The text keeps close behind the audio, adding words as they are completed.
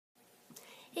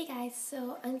Hey guys,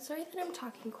 so I'm sorry that I'm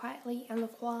talking quietly and the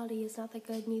quality is not that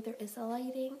good, neither is the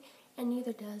lighting, and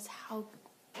neither does how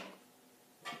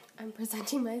I'm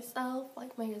presenting myself.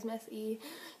 Like, my hair's messy,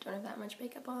 don't have that much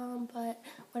makeup on, but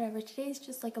whatever. Today's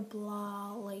just like a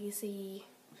blah, lazy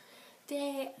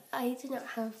day. I did not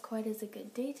have quite as a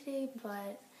good day today,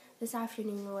 but this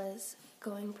afternoon was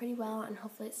going pretty well, and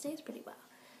hopefully it stays pretty well.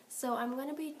 So I'm going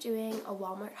to be doing a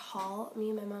Walmart haul. Me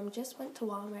and my mom just went to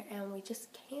Walmart, and we just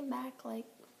came back like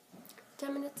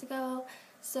 10 minutes ago,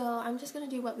 so I'm just going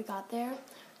to do what we got there.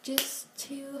 Just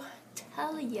to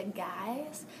tell you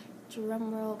guys,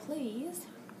 drum roll please,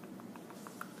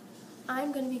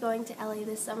 I'm going to be going to LA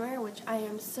this summer, which I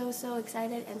am so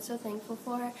excited and so thankful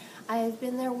for. I have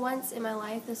been there once in my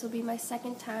life. This will be my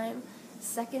second time,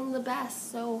 second the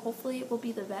best, so hopefully it will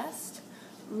be the best.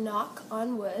 Knock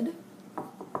on wood.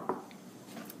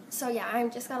 So yeah,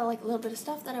 I've just got a little bit of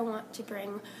stuff that I want to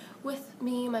bring with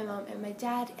me, my mom, and my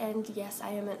dad, and yes, I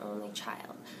am an only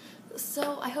child.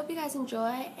 So I hope you guys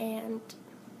enjoy, and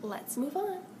let's move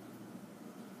on.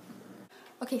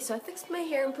 Okay, so I fixed my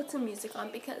hair and put some music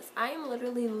on because I am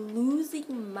literally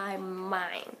losing my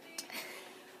mind.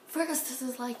 First, this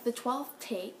is like the 12th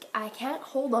take. I can't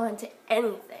hold on to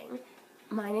anything.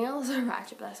 My nails are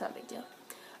ratchet, but that's not a big deal.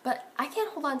 But I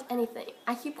can't hold on to anything.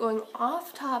 I keep going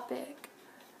off topic.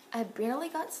 I barely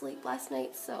got sleep last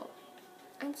night, so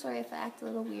I'm sorry if I act a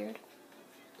little weird.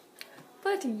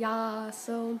 But yeah,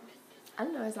 so I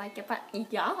don't know, I was like, but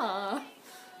yeah.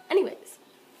 Anyways,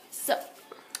 so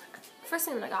first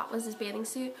thing that I got was this bathing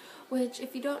suit, which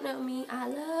if you don't know me, I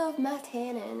love my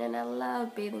tanning and I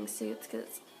love bathing suits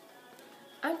because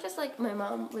I'm just like my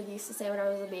mom would used to say when I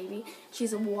was a baby.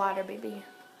 She's a water baby.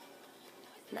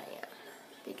 And I am,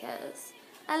 because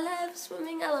I love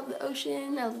swimming, I love the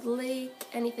ocean, I love the lake,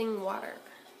 anything water.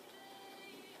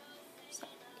 So,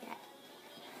 yeah.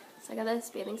 So I got this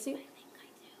bathing suit.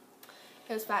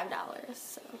 It was $5,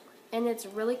 so. And it's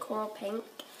really coral pink.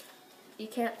 You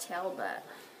can't tell, but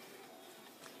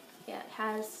yeah, it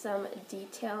has some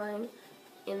detailing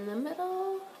in the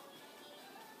middle.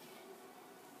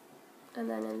 And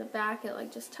then in the back,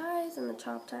 it just ties, and the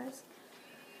top ties.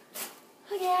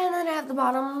 Okay, and then I have the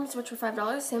bottoms, which were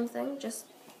 $5, same thing, just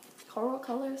coral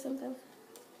color, same thing.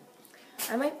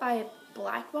 I might buy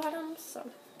black bottoms, so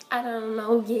I don't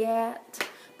know yet.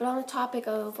 But on the topic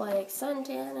of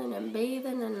suntanning and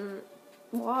bathing and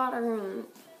water, and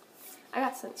I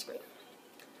got sunscreen.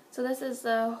 So this is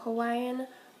the Hawaiian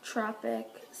Tropic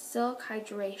Silk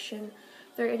Hydration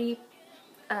 30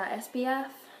 SPF,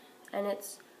 and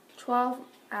it's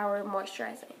 12-hour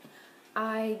moisturizing.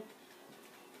 I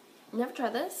never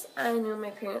tried this. I know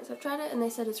my parents have tried it, and they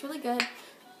said it's really good.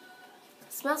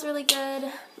 Smells really good.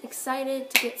 Excited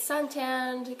to get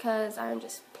suntanned because I'm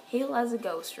just pale as a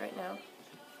ghost right now.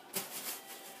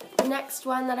 The next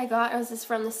one that I got is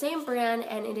from the same brand,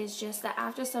 and it is just the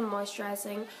After Sun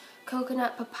Moisturizing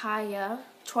Coconut Papaya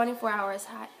 24 hours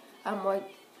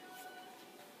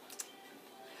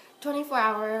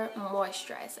 24-hour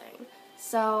moisturizing.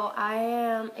 So I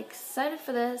am excited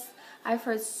for this. I've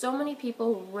heard so many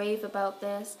people rave about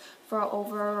this for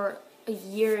over a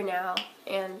year now,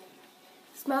 and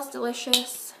it smells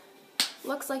delicious.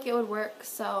 Looks like it would work,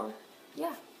 so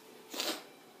yeah.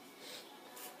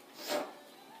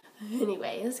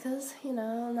 Anyways, because,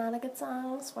 not a good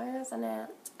song, swears in it,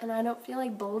 and I don't feel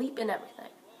like bleeping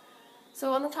everything.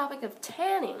 So on the topic of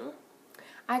tanning,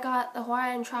 I got the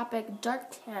Hawaiian Tropic Dark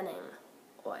Tanning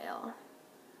Oil.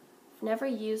 I've never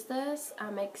used this.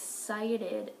 I'm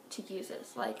excited to use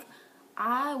this.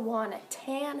 I want to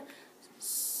tan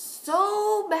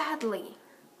so badly.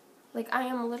 I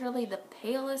am literally the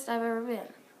palest I've ever been.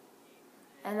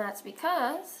 And that's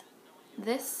because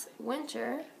this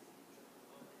winter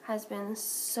has been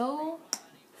so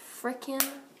freaking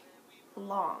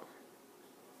long.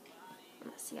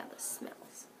 Let's see how this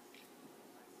smells.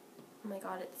 Oh my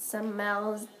god, it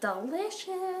smells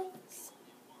delicious.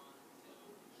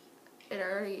 It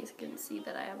already, you can see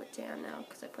that I have a tan now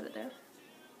because I put it there.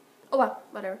 Oh well,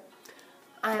 whatever.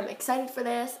 I am excited for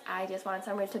this. I just want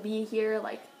someone to be here,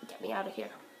 get me out of here.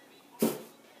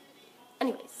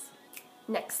 Anyways,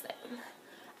 next thing.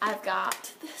 I've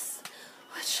got this,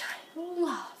 which I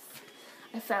love.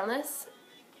 I found this,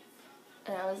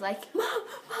 and I was like, Mom,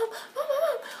 oh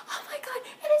my god,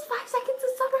 it is 5 seconds of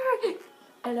summer.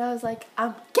 And I was like,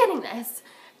 I'm getting this.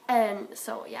 And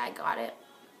so, yeah, I got it.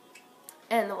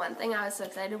 And the one thing I was so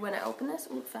excited when I opened this,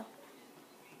 ooh, it fell.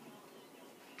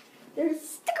 There's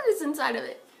stickers inside of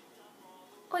it.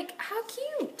 How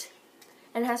cute.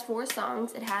 And it has 4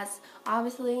 songs. It has,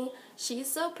 obviously,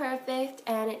 She's So Perfect,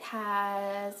 and it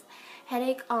has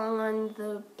Headache on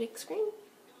the big screen.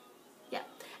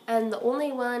 and The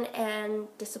Only One and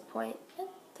Disappointed,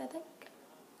 I think.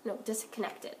 No,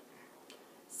 Disconnected.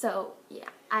 So, yeah,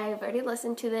 I've already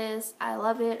listened to this. I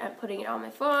love it. I'm putting it on my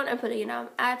phone. I'm putting it on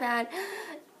my iPad.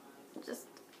 Just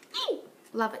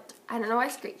love it. I don't know why I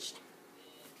screeched.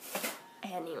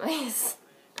 Anyways.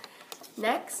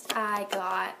 Next, I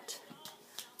got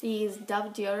these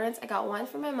Dove deodorants. I got one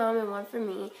for my mom and one for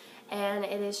me. And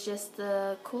it is just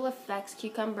the Cool Effects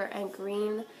Cucumber and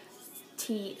Green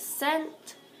Tea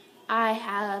scent. I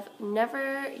have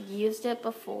never used it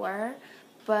before,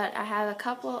 but I have a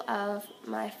couple of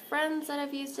my friends that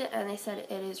have used it, and they said it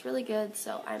is really good,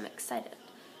 so I'm excited.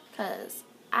 Because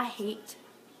I hate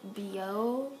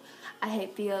BO. I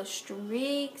hate BO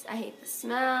streaks. I hate the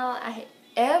smell. I hate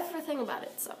everything about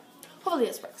it, so hopefully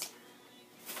this works.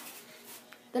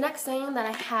 The next thing that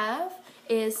I have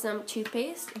is some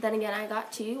toothpaste. Then again, I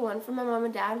got two. One for my mom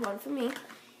and dad, one for me,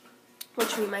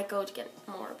 which we might go to get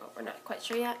more, but we're not quite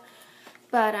sure yet.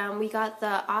 But we got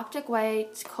the Optic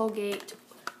White Colgate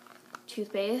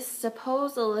toothpaste.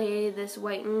 Supposedly, this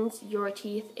whitens your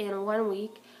teeth in 1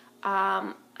 week.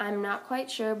 I'm not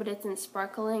quite sure, but it's in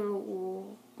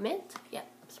sparkling mint. Yeah,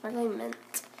 sparkling mint.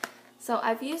 So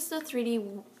I've used the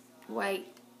 3D White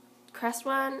Crest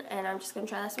one, and I'm just going to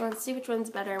try this one, see which one's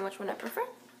better and which one I prefer.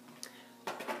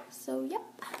 So, yep.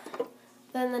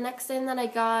 Then the next thing that I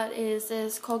got is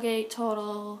this Colgate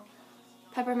Total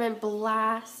Peppermint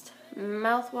Blast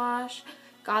mouthwash.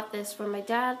 Got this from my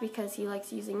dad because he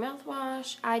likes using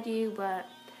mouthwash. I do, but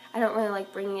I don't really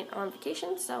like bringing it on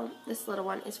vacation, so this little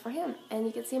one is for him. And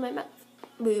you can see my mouth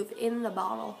move in the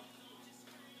bottle.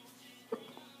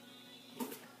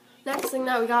 Next thing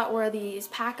that we got were these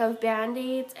pack of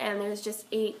Band-Aids, and there's just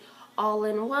 8 all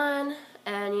in one.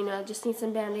 And, you know, just need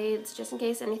some Band-Aids just in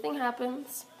case anything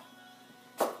happens.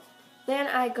 Then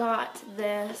I got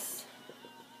this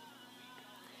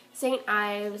St.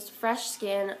 Ives Fresh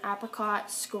Skin Apricot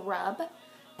Scrub,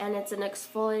 and it's an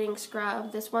exfoliating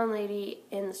scrub. This one lady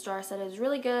in the store said it was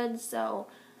really good, so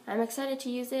I'm excited to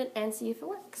use it and see if it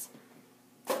works.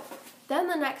 Then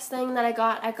the next thing that I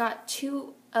got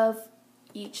 2 of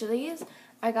each of these.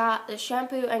 I got the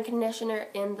shampoo and conditioner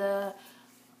in the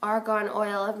Argan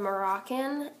Oil of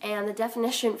Moroccan, and the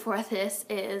definition for this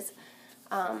is,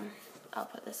 I'll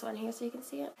put this one here so you can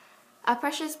see it. A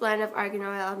precious blend of argan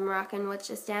oil of Moroccan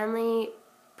which instantly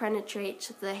penetrates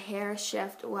the hair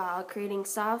shift while creating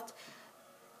soft,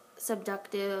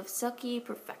 subductive, silky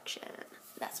perfection.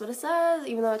 That's what it says,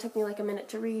 even though it took me like a minute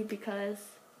to read because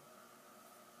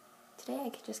today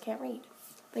I just can't read.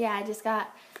 But yeah, I just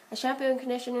got a shampoo and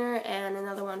conditioner and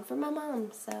another one for my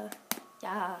mom, so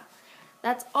yeah.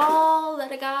 That's all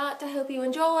that I got. I hope you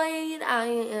enjoyed. I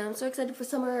am so excited for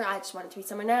summer. I just want it to be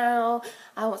summer now.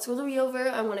 I want school to be over.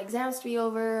 I want exams to be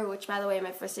over, which, by the way,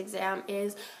 my first exam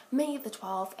is May the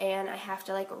 12th, and I have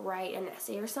to, like, write an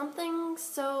essay or something.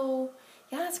 So,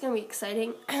 yeah, it's going to be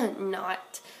exciting.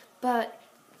 Not. But,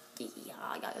 yeah,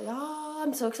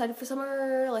 I'm so excited for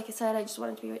summer. Like I said, I just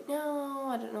want it to be right now.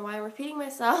 I don't know why I'm repeating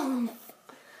myself.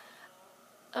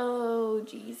 Oh,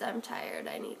 geez, I'm tired.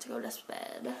 I need to go to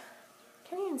bed.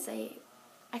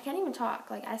 I can't even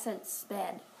talk. Like I said,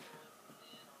 sped.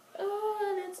 Oh,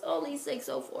 and it's only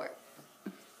 6:04.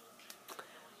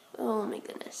 Oh my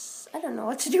goodness. I don't know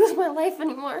what to do with my life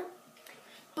anymore.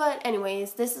 But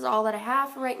anyways, this is all that I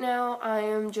have for right now. I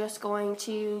am just going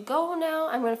to go now.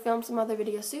 I'm going to film some other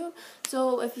videos soon.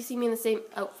 So if you see me in the same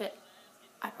outfit,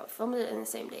 I probably filmed it in the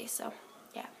same day. So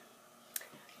yeah.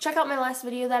 Check out my last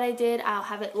video that I did. I'll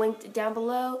have it linked down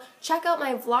below. Check out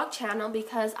my vlog channel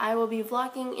because I will be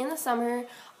vlogging in the summer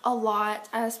a lot.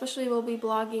 I especially will be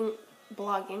vlogging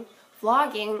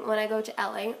when I go to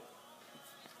LA.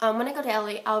 When I go to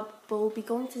LA, I will be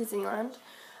going to Disneyland.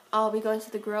 I'll be going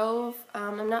to the Grove.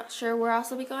 I'm not sure where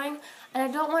else I'll be going. And I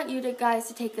don't want you guys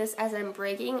to take this as I'm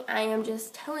bragging. I am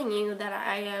just telling you that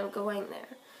I am going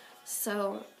there.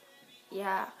 So,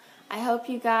 yeah. I hope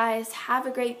you guys have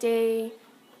a great day.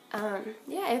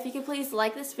 Yeah, if you could please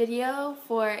like this video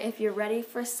for if you're ready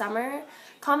for summer.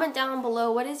 Comment down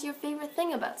below what is your favorite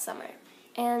thing about summer.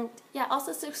 And yeah,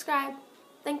 also subscribe.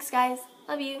 Thanks guys.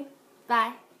 Love you.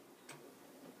 Bye.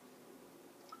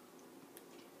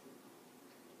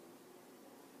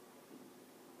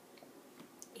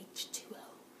 H2O.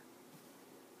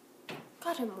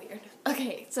 God, I'm weird.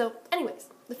 Okay, so anyways,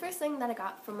 the first thing that I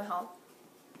got from my haul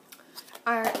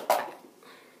are...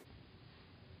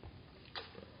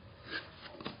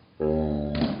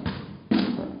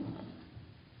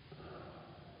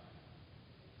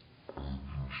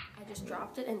 I just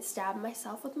dropped it and stabbed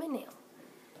myself with my nail.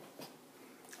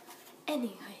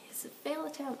 Anyways, fail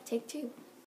attempt, take 2.